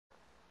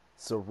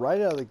So right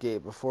out of the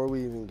gate, before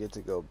we even get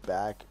to go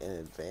back and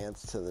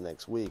advance to the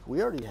next week,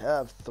 we already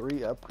have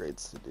 3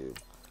 upgrades to do.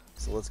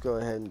 So let's go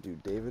ahead and do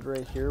David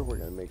right here. We're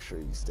going to make sure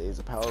he stays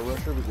a power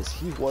rusher because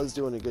he was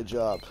doing a good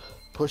job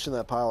pushing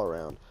that pile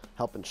around,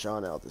 helping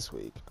Sean out this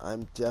week.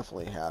 I'm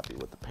definitely happy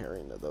with the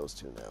pairing of those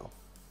two now.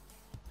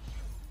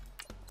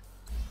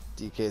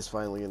 DK is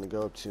finally going to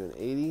go up to an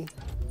 80.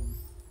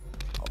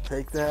 I'll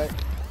take that.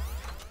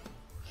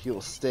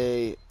 He'll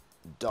stay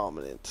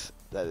dominant.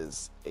 That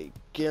is a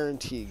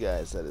guarantee,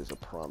 guys. That is a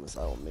promise.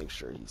 I will make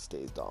sure he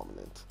stays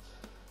dominant.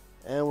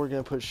 And we're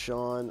going to put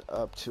Sean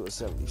up to a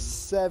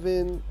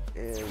 77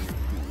 in the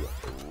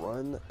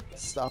run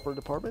stopper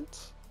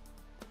department.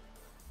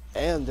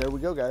 And there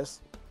we go, guys.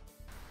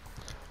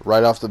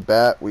 Right off the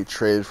bat, we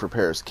traded for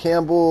Paris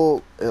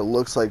Campbell. It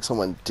looks like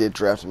someone did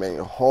draft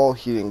Emmanuel Hall.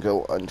 He didn't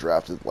go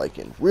undrafted like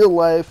in real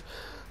life.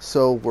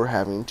 So we're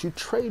having to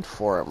trade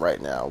for him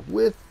right now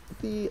with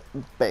the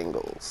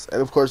Bengals.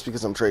 And of course,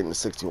 because I'm trading the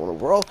 61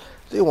 overall,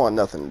 they want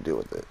nothing to do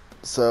with it.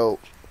 So,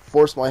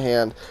 force my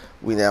hand.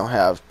 We now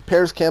have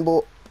Paris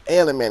Campbell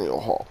and Emmanuel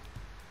Hall.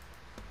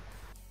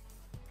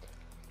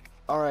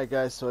 Alright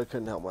guys, so I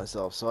couldn't help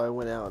myself. So I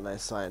went out and I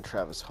signed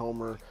Travis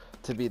Homer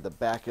to be the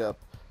backup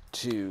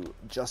to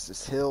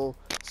Justice Hill.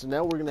 So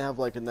now we're going to have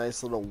like a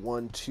nice little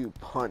 1-2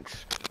 punch.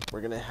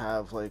 We're going to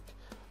have like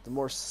the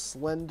more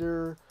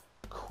slender,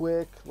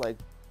 quick, like,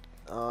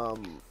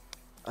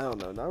 I don't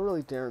know, not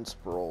really Darren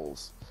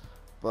Sproles,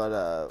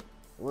 but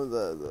one of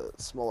the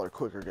smaller,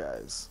 quicker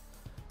guys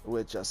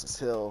with Justice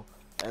Hill,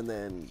 and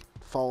then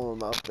follow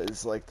him up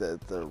is like the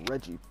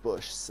Reggie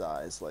Bush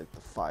size, like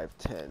the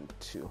 5'10",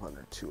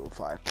 200,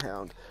 205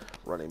 pound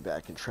running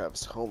back in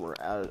Travis Homer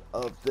out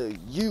of the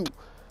U.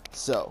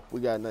 So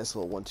we got a nice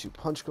little 1-2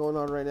 punch going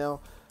on right now.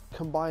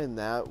 Combine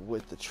that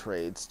with the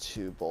trades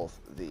to both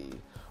the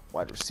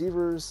wide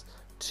receivers,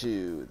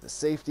 to the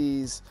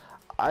safeties.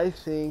 I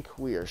think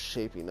we are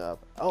shaping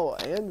up. Oh,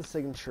 and the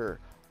signature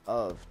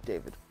of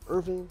David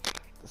Irving,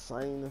 the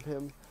signing of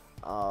him.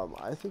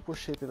 I think we're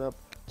shaping up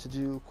to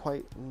do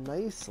quite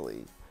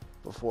nicely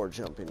before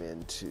jumping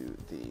into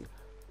the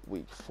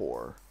Week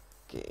 4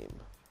 game.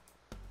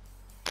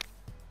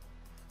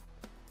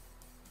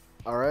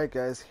 Alright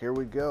guys, here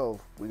we go.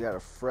 We got a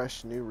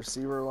fresh new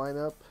receiver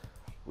lineup.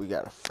 We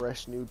got a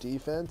fresh new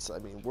defense. I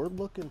mean, we're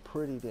looking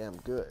pretty damn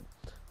good.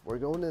 We're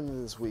going into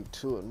this week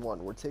 2-1.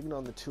 We're taking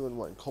on the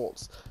 2-1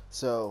 Colts.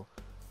 So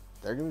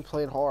they're going to be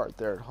playing hard.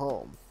 They're at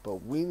home.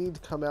 But we need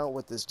to come out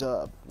with this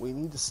dub. We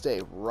need to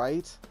stay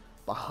right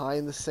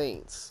behind the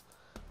Saints.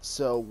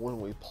 So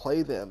when we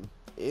play them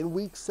in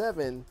week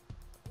 7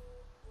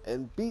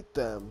 and beat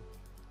them,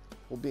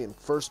 we'll be in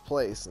first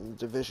place in the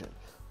division.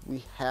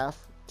 We have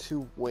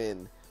to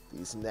win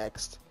these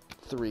next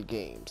 3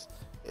 games.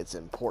 It's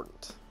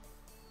important.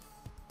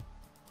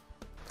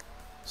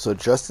 So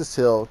Justice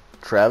Hill,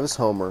 Travis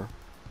Homer,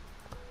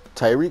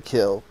 Tyreek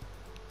Hill,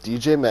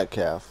 DJ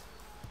Metcalf,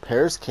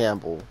 Paris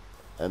Campbell,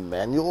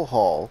 Emmanuel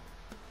Hall,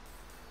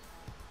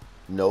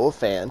 Noah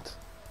Fant,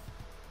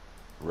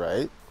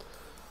 right?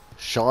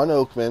 Sean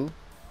Oakman,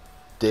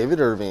 David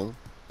Irving,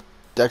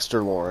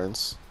 Dexter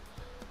Lawrence,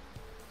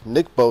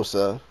 Nick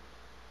Bosa,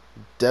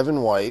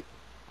 Devin White,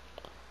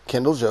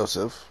 Kendall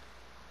Joseph,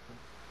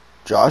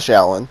 Josh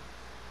Allen,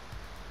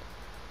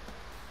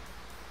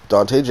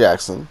 Dante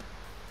Jackson,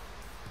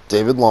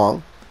 David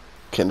Long,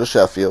 Kendall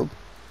Sheffield,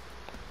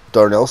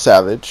 Darnell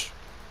Savage,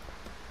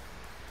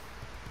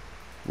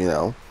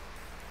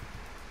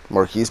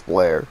 Marquise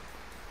Blair.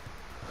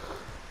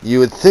 You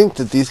would think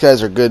that these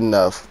guys are good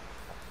enough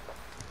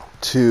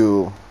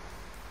to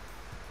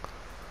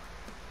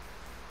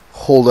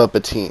hold up a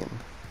team.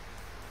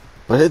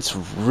 But it's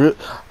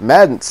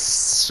Madden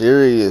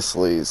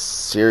seriously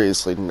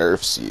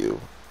nerfs you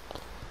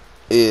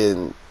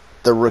in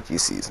the rookie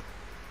season.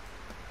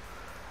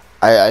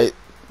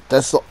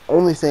 That's the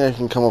only thing I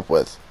can come up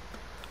with.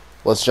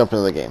 Let's jump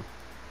into the game.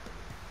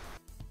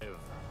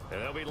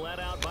 And they'll be led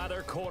out by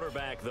their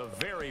quarterback, the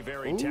very,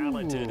 very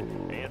talented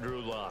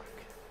Andrew Luck.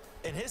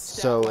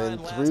 So in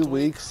 3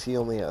 weeks, he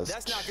only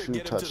has 2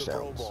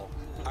 touchdowns. All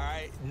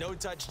right, no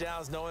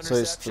touchdowns, no interceptions. So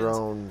he's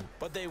thrown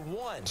but they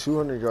won.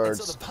 200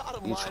 yards so the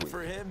bottom each line week.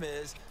 for him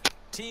is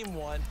team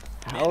won.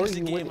 How are Manage the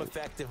you game winning?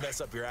 effective,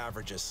 mess up your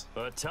averages.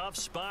 A tough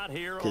spot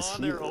here 'Cause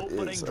on he their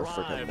opening is a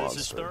freaking drive. This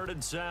is monster. 3rd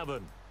and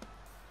 7.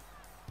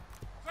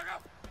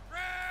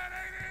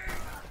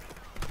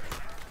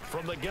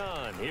 From the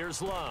gun,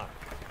 here's Luck.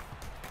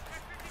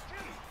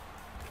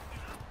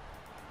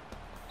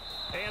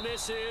 And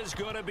this is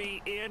going to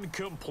be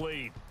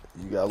incomplete.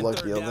 You got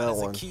lucky on that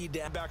one. Key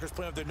down. Backers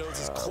playing up their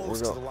noses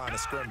close to the line of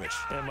scrimmage.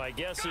 And my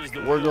guess is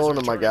We're going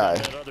to my guy.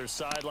 That other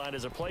sideline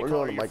as a play We're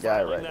going to my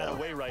guy right that now.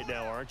 away right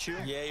now, aren't you?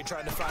 Yeah, you're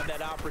trying to find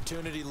that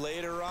opportunity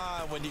later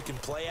on when you can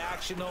play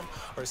action them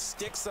or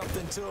stick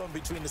something to them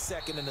between the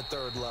 2nd and the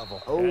 3rd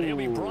level. Oh. And he'll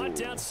be brought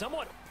down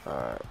somewhat. All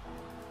right.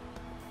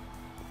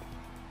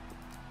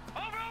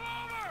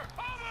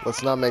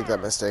 Let's not make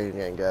that mistake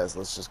again, guys.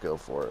 Let's just go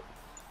for it.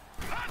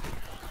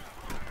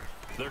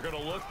 They're going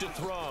to look to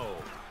throw.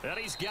 And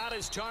he's got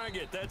his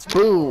target. That's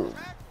Boom.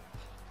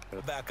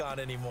 back on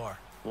anymore.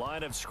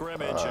 Line of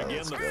scrimmage,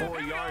 again the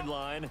 4-yard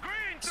line.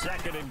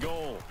 2nd and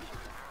goal.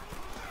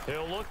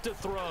 He'll look to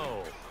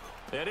throw.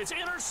 And it's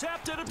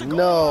intercepted at the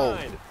goal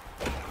line.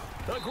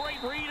 A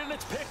great read, and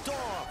it's picked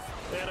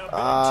off. And a big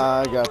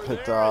I got turnover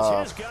picked there as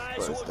off, his guys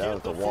but it's will down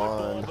get to the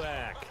football 1.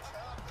 back.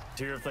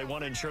 Here, if they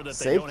want to ensure that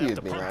they Safety don't have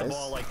to would be punt the nice.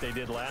 ball like they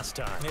did last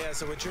time. Yeah,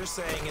 so what you're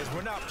saying is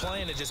we're not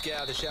playing to just get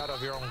out of the shadow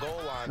of your own goal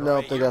line. Nope,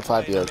 right? they You're got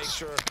 5 playing to yards. make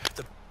sure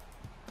the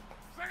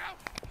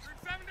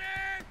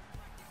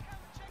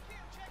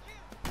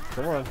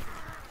Come on.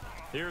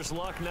 Here's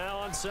Luck now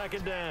on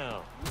 2nd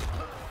down.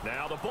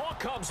 Now the ball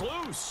comes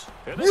loose.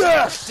 And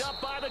Yes! picked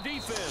up by the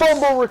defense.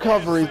 Fumble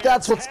recovery.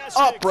 That's what's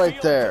up right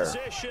Field there.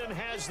 position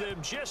has them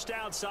just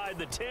outside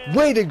the 10.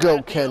 Way to go,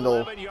 At the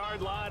Kendall.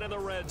 11-yard line in the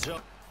red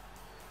zone.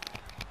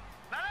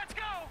 Let's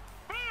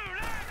go.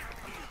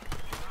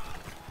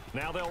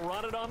 Now they'll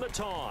run it on the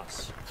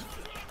toss.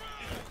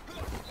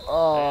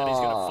 Oh. And he's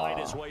going to fight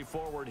his way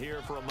forward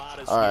here for a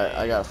modest All right, gain.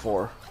 I got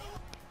 4.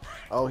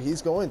 Oh,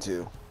 he's going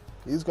to.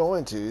 He's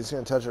going to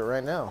touch it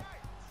right now.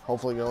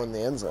 Hopefully go in the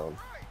end zone.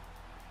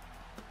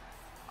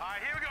 All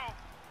right, here we go.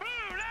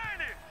 Blue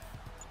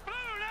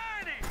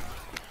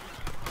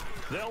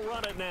 90. They'll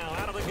run it now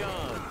out of the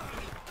gun.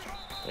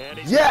 And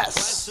he's Yes! gonna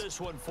press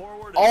this one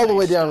forward All as the they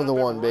way down to stop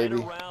the it 1, right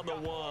baby. around the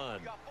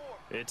 1.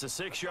 It's a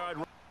 6-yard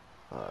run.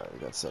 All right, we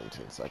got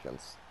 17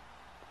 seconds.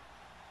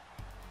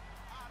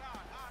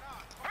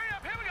 Hurry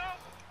up, here we go.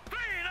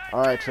 390.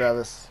 All right,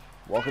 Travis.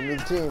 Welcome to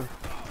the team.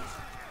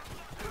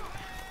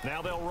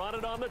 Now they'll run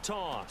it on the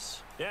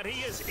toss. And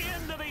he is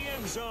into the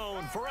end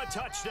zone for a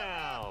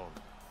touchdown.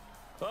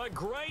 A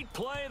great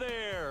play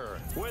there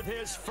with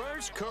his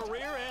first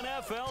career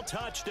NFL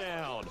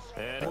touchdown.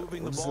 And moving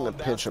I'm the just ball going to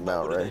in pinch him basketball,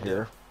 out what do right they do?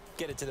 here.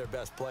 Get it to their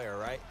best player,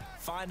 right?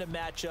 Find a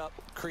matchup,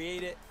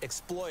 create it,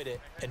 exploit it,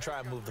 and try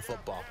and move the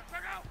football.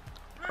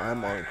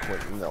 I'm on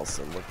Quentin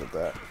Nelson. Look at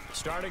that.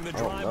 starting the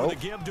Oh, drive no. with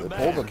a give to They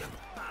pulled him. back.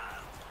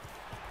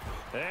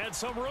 And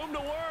some room to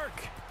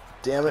work.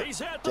 Damn it.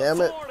 He's at the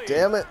Damn it. 40.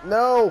 Damn it.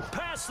 No.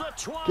 Past the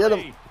 20. Get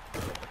him.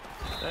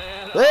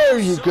 And There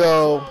you so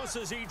go. close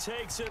as he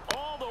takes it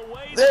all the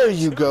way to There the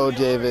you go, 2-yard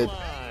David.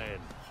 line.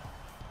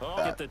 Oh,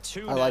 get the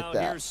 2 I now. like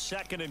that. Here's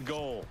 2nd and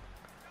goal.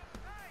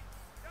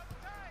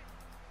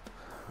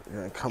 We're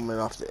going to come in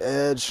off the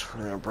edge. We're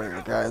going to bring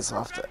the guys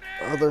off the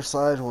other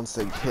side once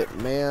they hit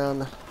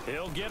man.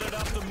 He'll get it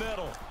up the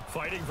middle.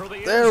 Fighting for the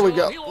end There we zone.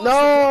 go. He lost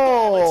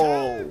No! the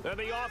football at 10. And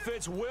the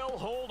offense will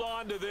hold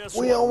on to this.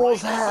 We one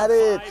almost right had at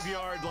the it.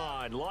 5-yard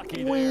line.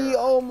 Lucky We there.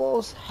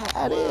 almost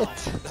had it.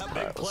 That All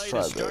big right, play let's to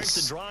try start the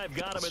this. drive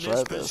got him Let's in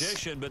this try this.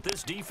 position, but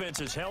this defense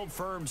has held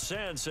firm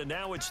since, and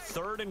now it's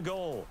 3rd and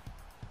goal.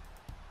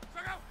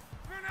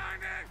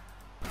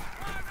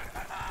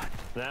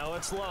 Now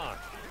it's Luck.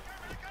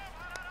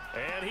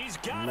 And he's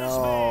got his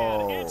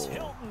man. It's No.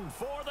 Hilton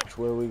for the...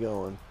 Where are we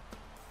going?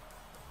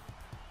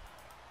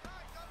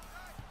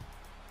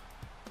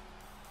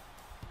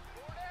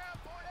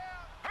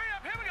 Hurry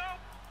up, here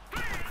we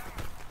go.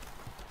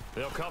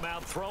 They'll come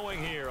out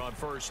throwing here on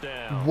 1st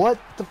down. What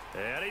the?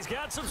 And he's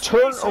got some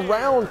Turn space here.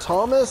 around,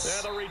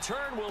 Thomas. And the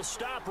return will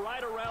stop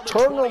right around the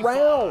Turn 25.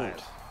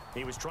 around.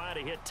 He was trying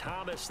to hit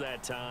Thomas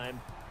that time.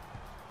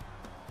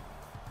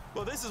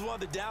 Well, this is one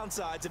of the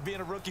downsides of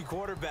being a rookie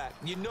quarterback.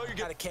 You know you're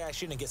going to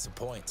cash in and get some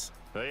points.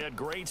 They had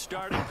great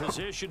starting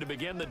position to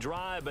begin the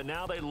drive, but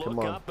now they look Come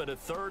on. up at a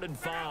 3rd and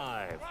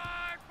 5.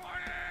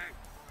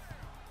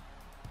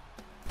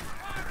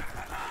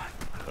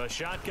 A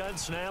shotgun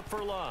snap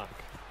for Luck.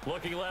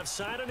 Looking left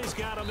side, and he's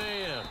got a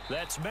man.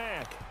 That's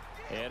Mack.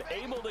 And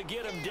able to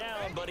get him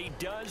down, but he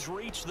does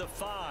reach the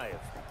 5.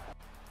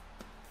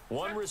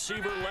 One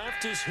receiver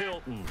left is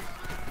Hilton.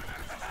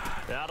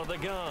 Out of the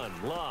gun,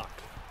 Luck.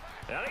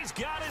 And he's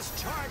got his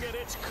target.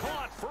 It's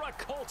caught for a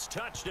Colts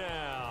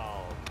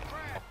touchdown.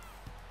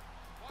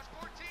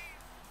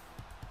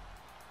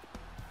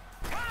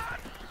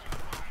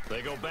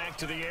 They go back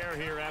to the air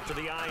here after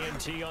the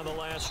INT on the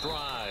last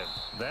drive.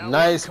 That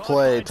Nice one caught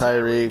play, by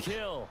Tyreek.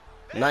 Hill.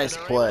 Nice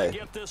And they're able to play.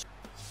 get this-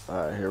 All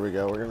right, here we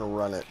go. We're going to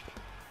run it.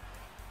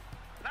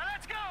 Now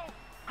let's go.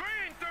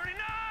 Green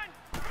 39.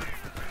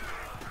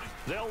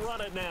 They'll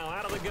run it now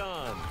out of the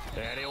gun.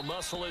 And he'll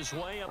muscle his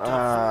way up to 43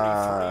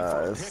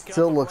 for a It pickup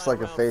still of looks right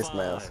like a around face 5.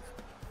 mask.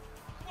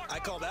 I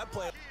call that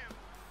play.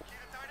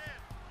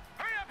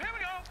 Hurry up, here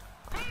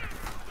we go.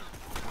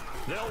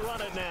 They'll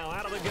run it now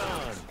out of the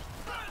gun.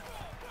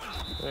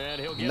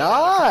 And he'll get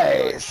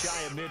Nice.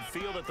 shy of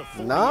midfield at the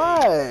 48.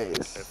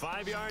 Nice.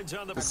 5 yards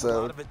on the That's So-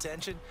 a lot of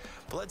attention.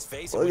 But let's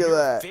face it, Look when at you're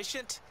that.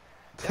 efficient,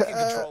 they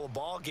can control a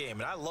ball game.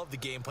 And I love the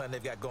game plan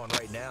they've got going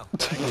right now.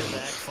 Back-to-back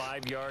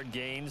 5-yard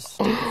gains.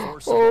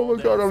 Force the Oh ball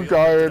my God, I'm downfield,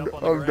 dying. pick it up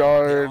on the I'm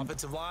ground. The dying.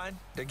 offensive line,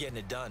 they're getting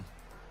it done.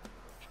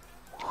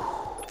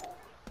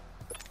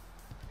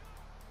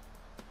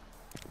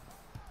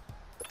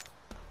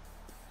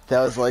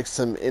 That was like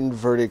some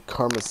inverted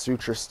Karma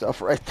Sutra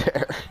stuff right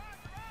there.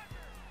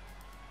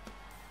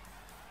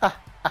 Here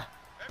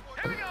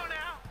we go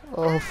now.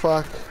 Oh,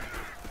 fuck.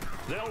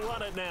 They'll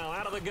run it now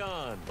out of the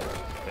gun.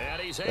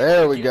 And he's able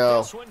There to we get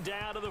go. this one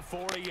down to the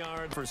 40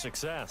 yards for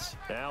success.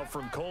 Now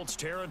from Colts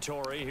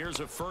territory, here's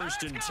a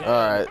 1st and 10. All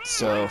right,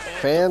 so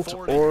Fant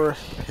or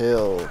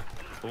Hill?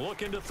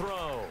 Looking to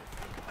throw.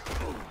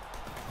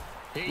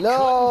 He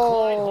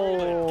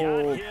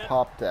No, Got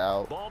popped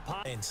out. Ball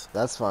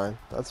That's fine.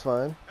 That's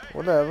fine.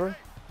 Whatever.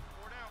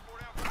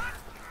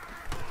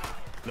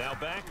 Now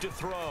back to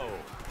throw.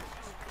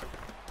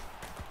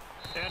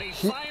 And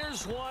he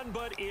fires one,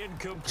 but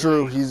incomplete.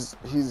 Drew,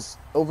 he's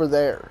over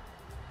there.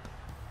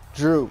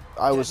 Drew,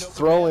 I was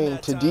throwing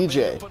to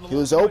DJ. He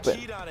was open.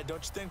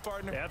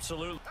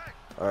 Absolutely.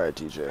 All right,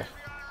 DJ.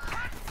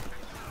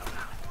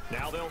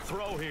 Now they'll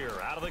throw here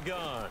out of the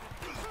gun.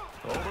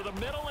 Over the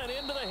middle and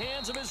into the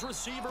hands of his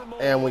receiver.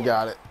 And we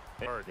got it.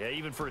 Yeah,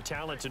 even for a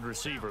talented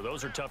receiver,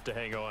 those are tough to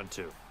hang on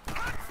to.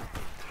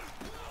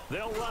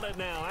 They'll run it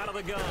now out of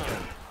the gun.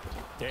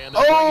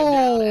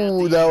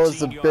 Oh, that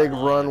was a big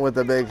run with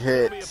a big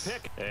hit.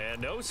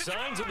 And no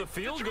signs of the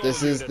field goal.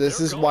 This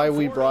is why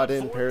we brought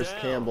in Paris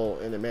Campbell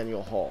and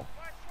Emmanuel Hall.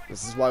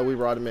 This is why we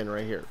brought him in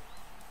right here.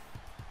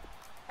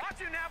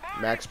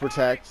 Max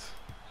protect.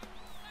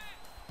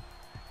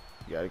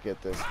 You gotta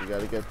get this. We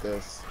gotta get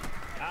this.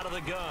 Out of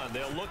the gun,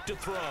 they'll look to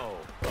throw.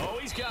 Oh,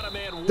 he's got a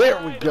man. There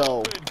we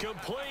go.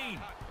 Complete.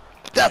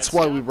 That's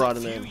why we brought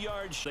him in.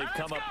 They've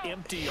come up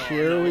empty.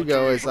 Here we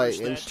go as I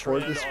inch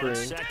toward the screen.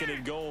 Second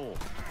and goal.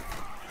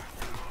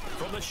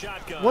 From the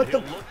shotgun, what the?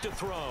 Look to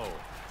throw.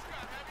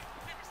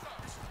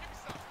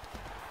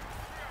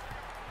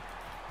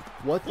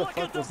 What the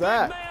fuck was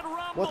that?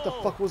 What the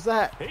fuck was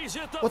that?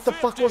 What the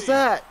 50, fuck was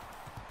that?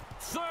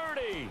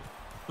 30,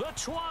 the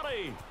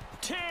 20,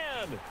 10,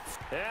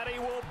 and he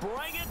will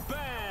bring it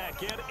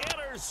back. An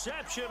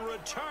interception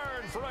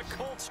return for a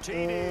Colts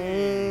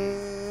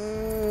TD.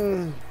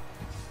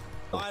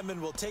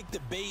 Lineman will take the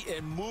bait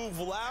and move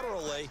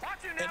laterally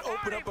and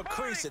open up a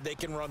crease that they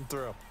can run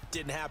through.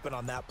 Didn't happen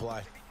on that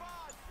play.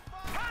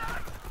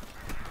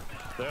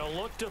 They'll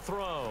look to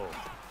throw.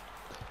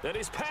 And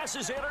his pass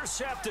is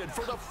intercepted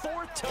for the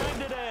 4th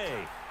time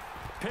today.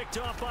 Picked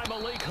off by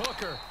Malik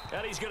Hooker,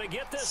 and he's going to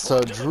get this.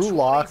 So Drew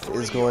Lock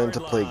is going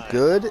to play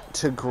good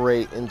to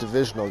great in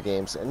divisional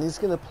games, and he's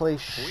going to play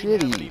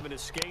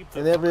shitty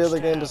in every other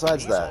game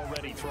besides that.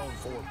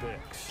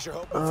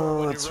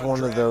 Oh, it's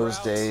one of those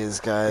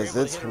days, guys.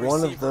 It's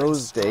one of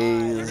those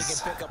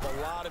days. Pick up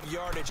a lot of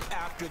yardage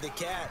after the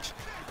catch,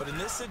 but in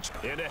this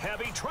situation, into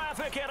heavy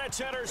traffic, and it's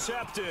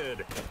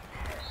intercepted.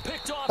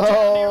 Picked off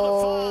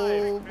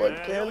oh,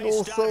 but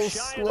Kendall's so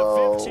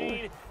slow.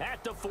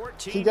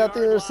 He got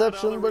the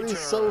interception, but he's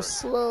so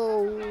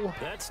slow.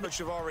 That's what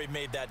you've already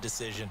made that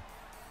decision.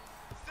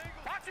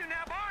 Watch it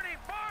now, Barney,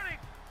 Barney.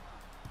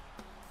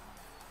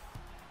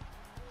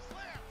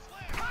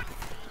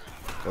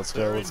 Let's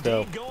go, let's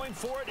go. Going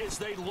for it as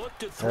they look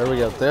to there we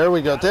go, there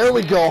we go, there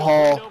we go,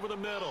 Hall.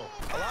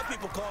 A lot of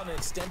people call it an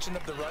extension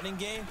of the running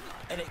game,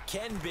 and it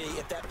can be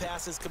if that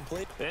pass is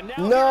complete. And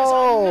now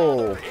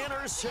no!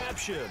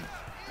 Interception.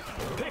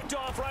 Picked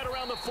off right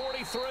around the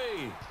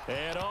 43.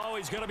 And oh,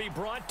 he's going to be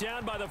brought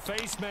down by the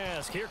face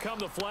mask. Here come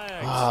the flags.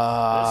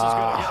 This is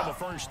going to get him a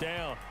first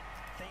down.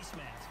 Face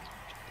mask.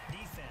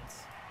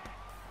 Defense.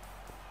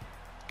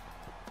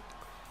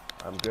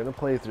 I'm going to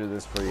play through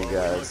this for you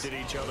guys.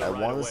 I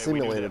want to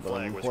simulate it, but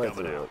I'm going to play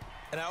through it.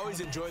 And I always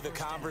enjoy the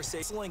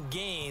conversation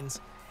gains.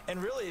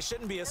 And really, it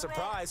shouldn't be a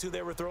surprise who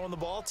they were throwing the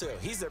ball to.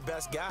 He's their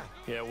best guy.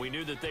 Yeah, we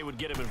knew that they would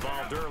get him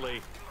involved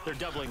early. They're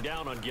doubling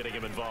down on getting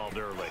him involved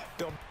early.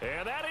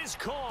 And that is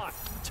caught.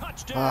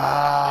 Touchdown,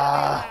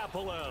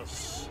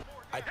 Indianapolis.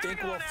 I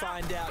think we'll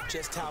find out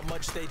just how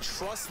much they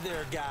trust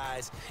their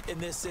guys in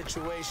this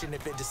situation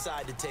if they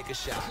decide to take a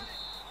shot.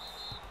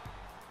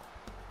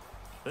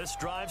 This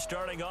drive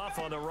starting off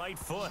on the right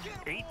foot,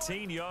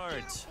 18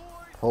 yards.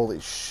 Holy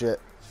shit.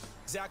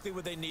 Exactly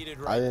what they needed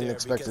right there. I didn't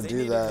expect to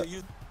do that.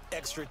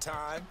 Extra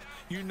time.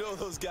 You know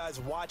those guys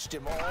watched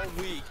him all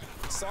week,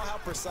 saw how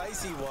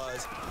precise he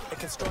was, and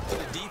constructed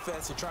a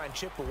defense to try and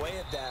chip away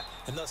at that,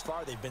 and thus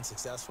far they've been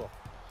successful.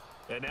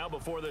 And now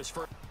before this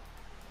first...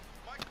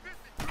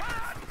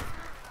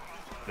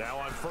 Now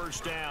on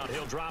first down,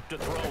 he'll drop to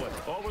throw it.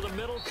 Over the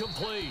middle,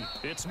 complete.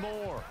 It's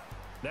Moore.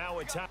 Now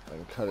it's...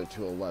 And cut it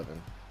to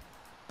 11.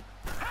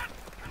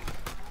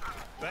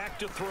 Back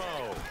to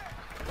throw.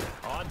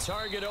 On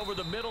target over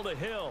the middle to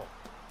Hill.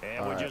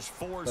 And with just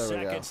 4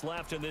 seconds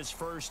left in this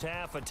first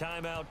half, a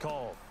timeout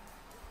call.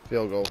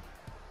 Field goal.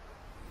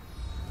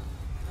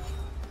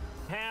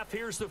 Half,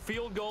 here's the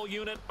field goal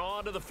unit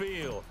onto the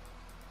field.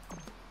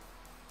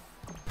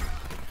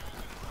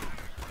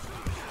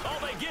 Oh,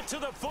 they get to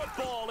the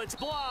football. It's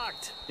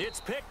blocked.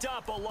 It's picked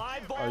up. A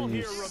live ball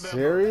here, remember.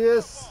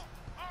 Serious?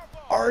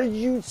 Are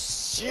you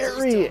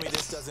serious?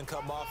 This doesn't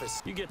come off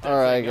as you get that. All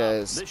right,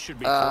 guys. This should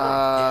be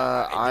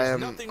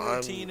I'm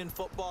routine in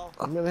football.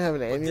 I'm gonna have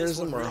an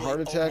aneurysm or a heart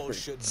attack or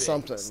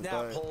something.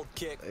 Snap, hold,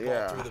 kick,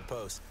 yeah. Ball through the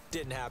post.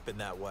 Didn't happen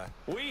that way.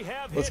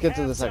 Let's get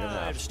to the second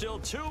half. Still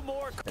 2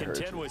 more.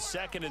 Contend with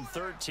 2nd and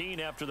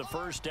 13 after the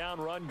first down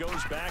run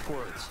goes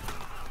backwards.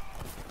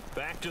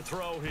 Back to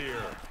throw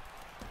here.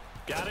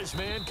 Got his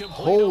man complete.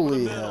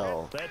 Holy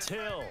hell. That's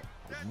Hill.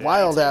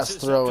 Wild ass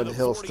throw, and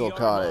Hill still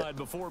caught it.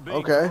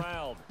 Okay.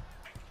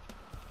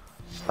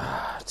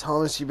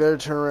 Thomas, you better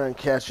turn around and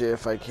catch it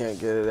if I can't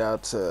get it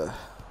out to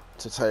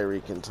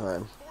Tyreek in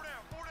time. All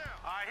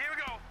right, here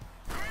we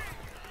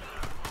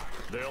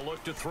go. They'll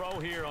look to throw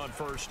here on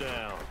first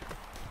down.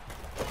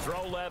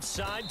 Throw left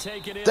side,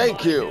 taken in.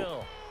 Thank you.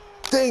 Hill.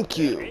 Thank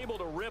you. Able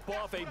to rip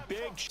off a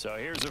big. So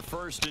here's a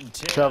 1st and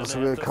 10. Travis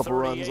will get a at couple the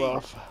runs 38.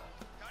 off.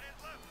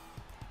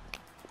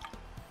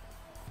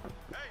 All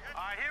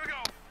right, here we go.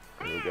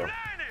 Here we go.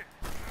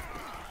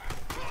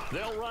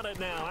 They'll run it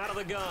now out of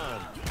the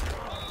gun.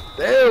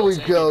 There we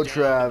Take go, it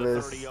down to the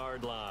Travis.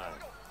 30-yard line.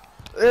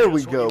 There we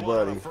Just go, what you want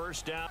on buddy. a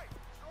first down.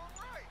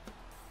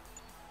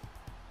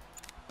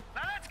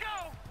 Now let's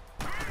go.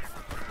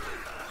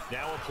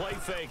 Now a play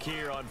fake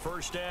here on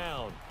first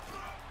down.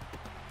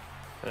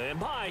 And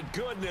my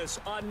goodness,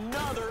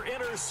 another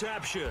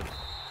interception.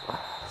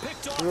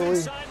 Picked off Really?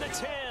 inside the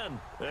 10.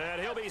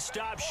 And he'll be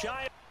stopped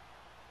shy.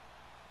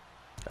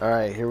 All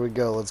right, here we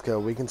go. Let's go.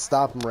 We can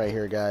stop him right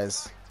here,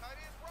 guys.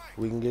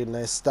 We can get a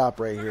nice stop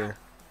right here.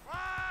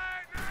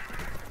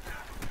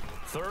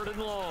 3rd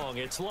and long.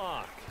 It's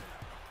Locke.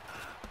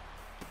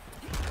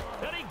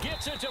 And he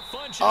gets it to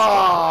Funch.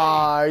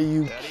 Ah, are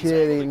you And he's able to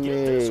kidding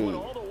get this one me?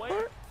 all the way.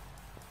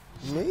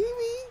 Maybe?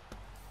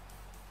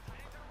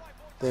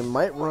 They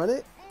might run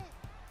it.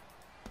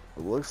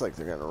 It looks like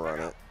they're going to run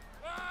it.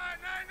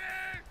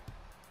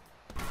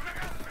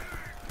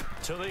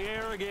 To the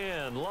air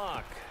again.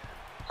 Locke.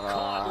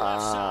 Caught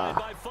left side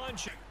by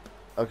Funch.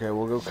 Okay,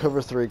 we'll go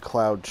cover 3,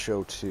 cloud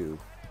show 2.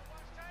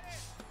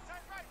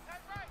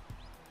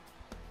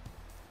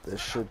 This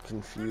should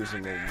confuse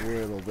him a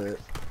little bit.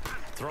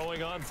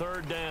 Throwing on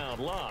 3rd down.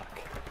 Locke.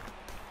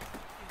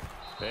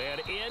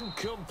 And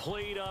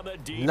incomplete on the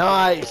deep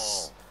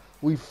Nice! ball.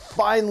 We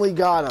finally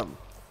got him.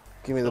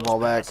 Give me the ball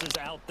back. Passes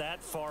out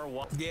that far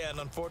wide. Yeah, and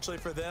unfortunately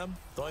for them,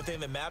 the only thing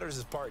that matters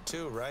is part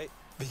 2, right?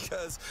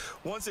 Because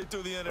once they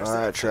threw the interception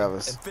All right,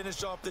 Travis. and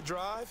finished off the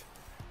drive,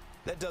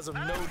 that does them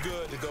no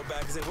good to go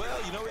back and say,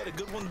 well, you know, we had a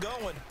good one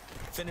going.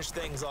 Finish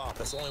things off.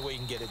 That's the only way you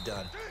can get it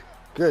done.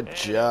 Good And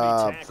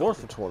job. he'll be 4 tackled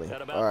for 20.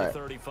 At about All right. the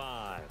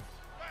 35.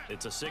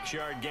 It's a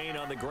 6-yard gain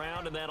on the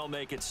ground, and that'll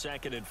make it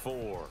 2nd and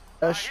 4.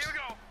 Rushed. Here we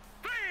go.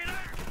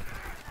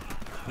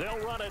 They'll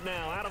run it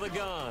now out of the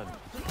gun.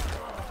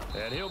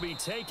 And he'll be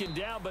taken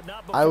down, but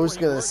not before I was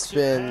he gonna works it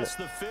spin past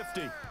the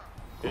 50.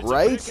 It's a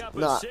right, pickup of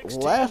not 16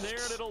 left. there,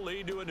 and it'll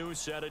lead to a new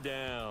set of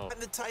downs.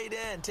 And the tight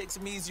end takes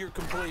some easier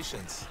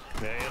completions.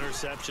 The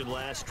interception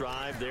last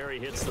drive there. He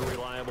hits the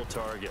reliable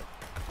target.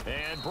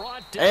 And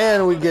brought down.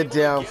 And we but get able to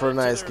down get for a it to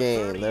nice their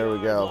gain. There we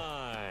 30-yard go.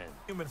 line.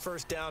 Human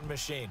first down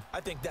machine. I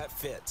think that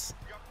fits.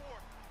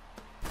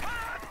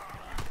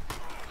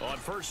 On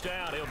first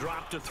down, he'll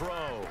drop to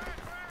throw.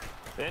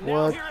 And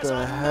What now here's the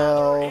another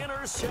hell?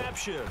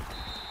 interception.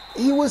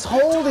 He was Top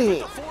at holding.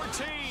 the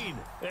 14.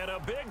 And a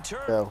big turn.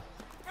 Go.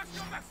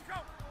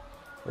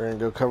 We're going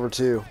to go cover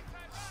 2.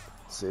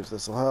 See if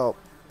this will help.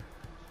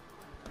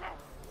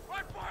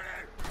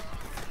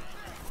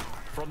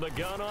 From the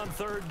gun on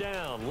 3rd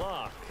down,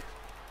 Locke.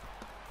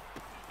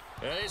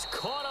 And he's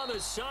caught on the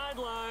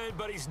sideline,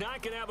 but he's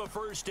not going to have a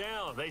first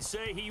down. They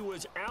say he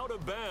was out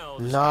of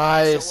bounds.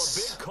 Nice.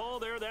 So a big call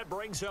there. That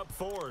brings up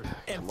 4th.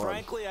 And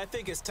frankly, I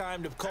think it's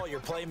time to call your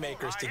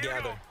playmakers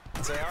together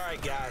and say, all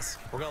right, guys,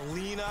 we're going to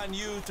lean on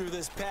you through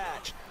this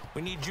patch.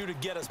 We need you to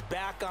get us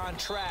back on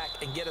track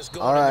and get us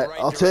going All in right, the right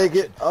I'll direction. take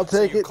it. I'll So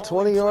take you're it.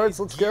 calling 20 yards.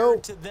 plays Let's go.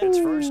 geared to them. It's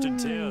 1st and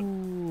 10.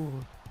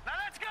 Ooh. Now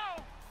let's go.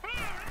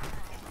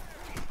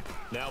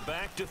 Now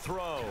back to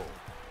throw.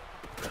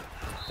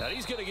 And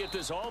he's going to get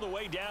this all the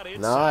way down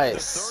inside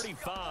Nice. the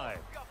 35.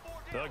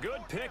 A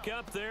good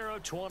pickup there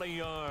of 20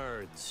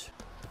 yards.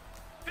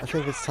 I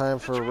think it's time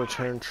for a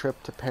return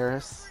trip to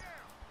Paris.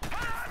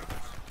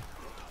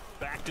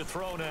 Back to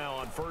throw now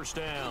on first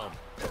down.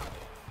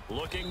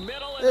 Looking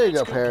middle, and There you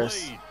that's go, Paris.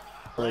 complete.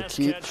 Gonna Last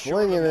keep catch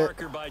short of flinging the it.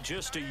 marker by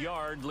just a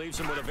yard, leaves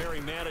him with a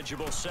very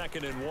manageable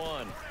 2nd and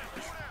 1.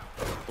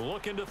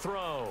 Looking to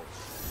throw.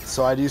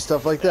 So I do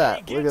stuff like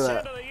that. He Look at gets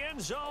that. into the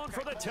end zone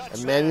for the touchdown.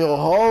 Emmanuel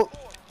Holt.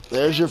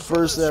 There's your For the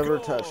first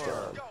ever score.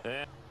 touchdown.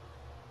 And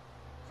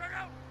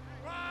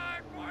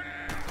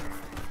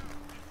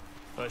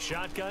a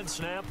shotgun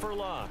snap for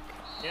Locke.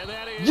 And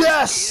that is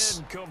Yes!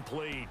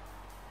 incomplete.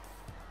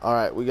 All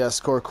right, we got to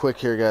score quick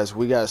here, guys.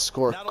 We got to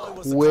score Not only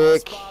was the call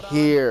quick spot on,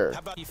 here. how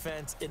about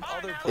defense in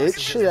other It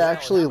places should as well?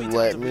 actually How many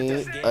let times have we me done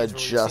games where we've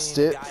adjust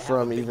seen a it guy have a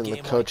from big even the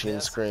game like coaching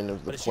this, screen of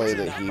the but it's play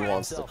usually that not he by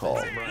wants to himself, call.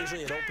 is it?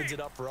 Usually it opens it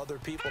up for other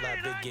people to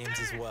have big games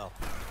as well.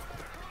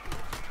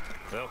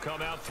 They'll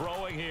come out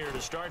throwing here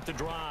to start the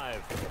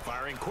drive.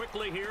 Firing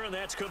quickly here, and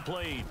that's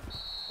complete.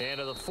 And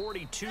to the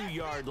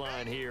 42-yard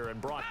line here and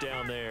brought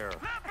down there.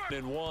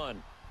 And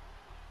 1.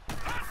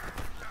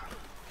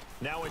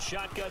 Now a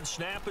shotgun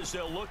snap as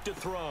they'll look to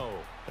throw.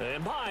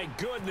 And my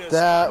goodness,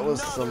 That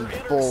was some another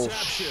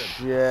interception.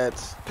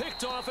 bullshit.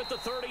 Picked off at the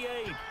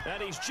 38,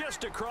 and he's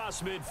just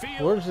across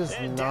midfield. We're just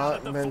and down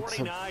at not the meant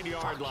to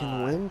 49-yard fucking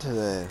line. win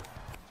today.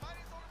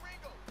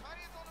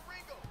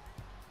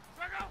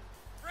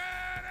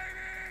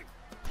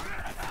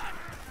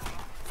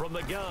 from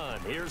the gun.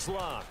 Here's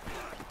Luck.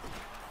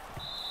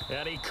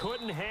 And he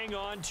couldn't hang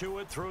on to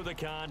it through the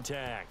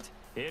contact.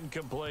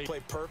 Incomplete. Play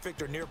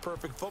perfect or near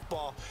perfect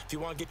football if you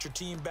want to get your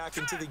team back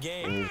into the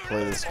game. We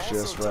play this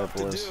just right, tough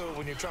boys. to do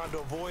when you're trying to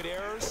avoid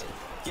errors.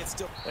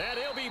 And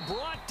he'll be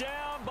brought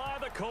down by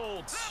the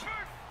Colts.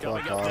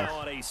 Coming up now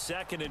on a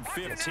 2nd and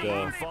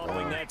 15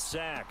 following that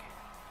sack.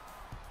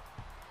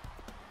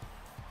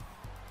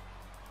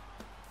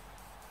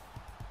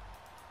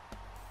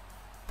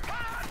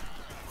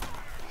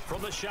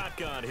 From the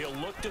shotgun, he'll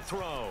look to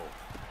throw.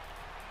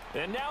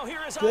 And now here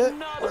is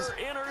another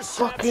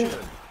interception.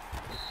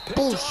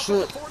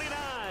 Bullshit. 49.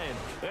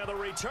 And the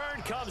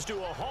return comes to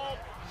a halt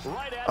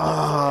right at the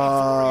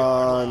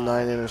 34-yard line.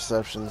 9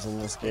 interceptions in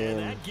this game.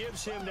 And that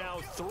gives him now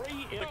 3.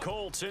 The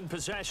Colts in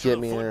possession Get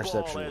of me an football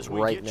interception as we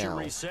right get you now.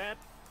 reset.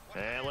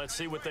 And let's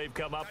see what they've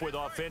come up with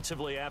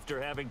offensively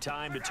after having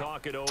time to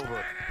talk it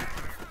over.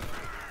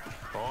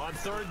 On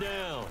 3rd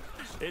down,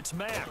 it's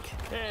Mack,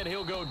 and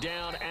he'll go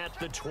down at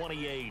the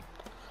 28.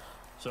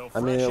 So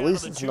I mean, at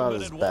least it's it's not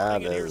as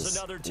bad as,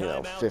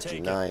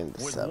 59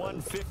 to 7.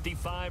 With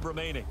 1:55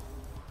 remaining.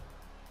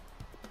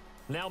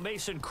 Now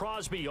Mason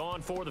Crosby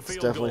on for the field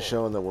It's definitely goal.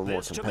 showing that we're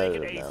more This to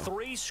competitive make it a now.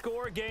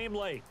 3-score game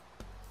late.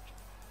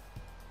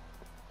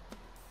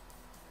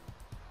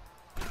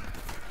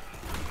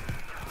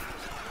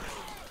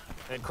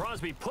 And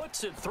Crosby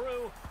puts it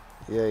through.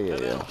 And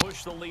that'll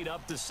push the lead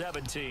up to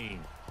 17.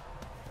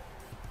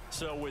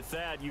 So with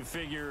that, you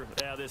figure,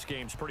 this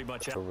game's pretty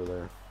much out. Over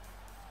there.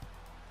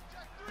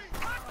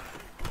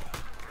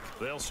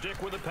 They'll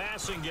stick with the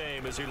passing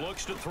game as he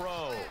looks to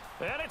throw.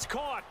 And it's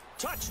caught.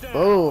 Touchdown.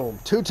 Boom.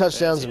 2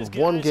 touchdowns in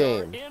one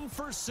game. In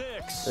for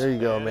 6. There you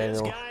go, and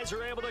Manuel. His guys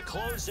are able to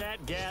close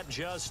that gap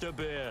just a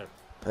bit.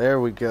 There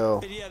we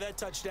go. Yeah, that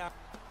touchdown.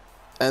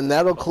 And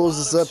that'll close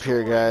us up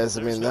here, guys.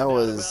 I mean, that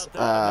was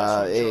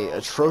a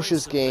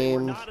atrocious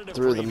game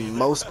through the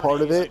most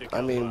part of it.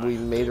 I mean, we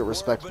made it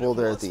respectable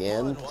there at the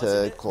end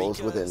to close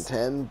within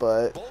 10,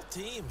 but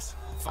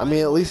I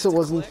mean, at least it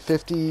wasn't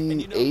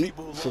 58,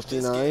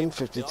 59,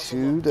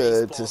 52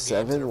 to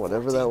 7,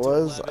 whatever that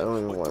was. I don't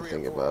even want to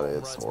think about it.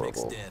 It's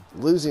horrible.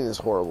 Losing is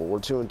horrible. We're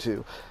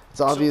 2-2. It's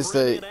obvious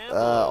that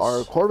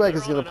our quarterback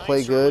is going to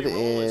play good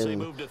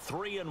in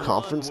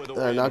conference,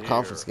 not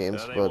conference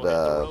games, but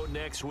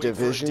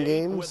division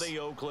games,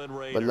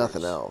 but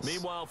nothing else.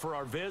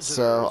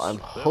 So I'm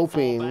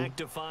hoping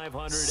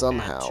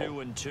somehow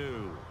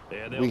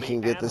we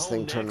can get this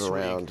thing turned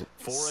around,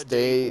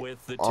 stay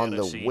on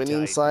the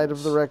winning side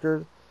of the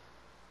record.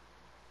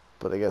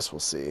 But I guess we'll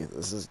see.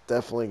 This is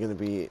definitely going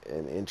to be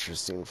an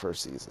interesting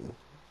first season.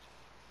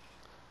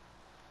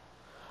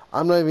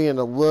 I'm not even going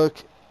to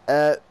look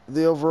at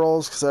the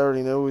overalls because I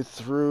already know we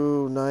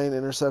threw 9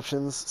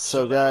 interceptions.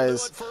 So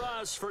guys,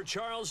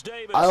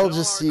 I'll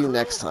just see you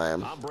next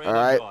time. All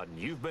right.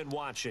 You've been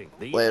watching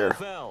the Later.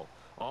 NFL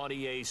on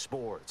EA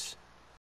Sports.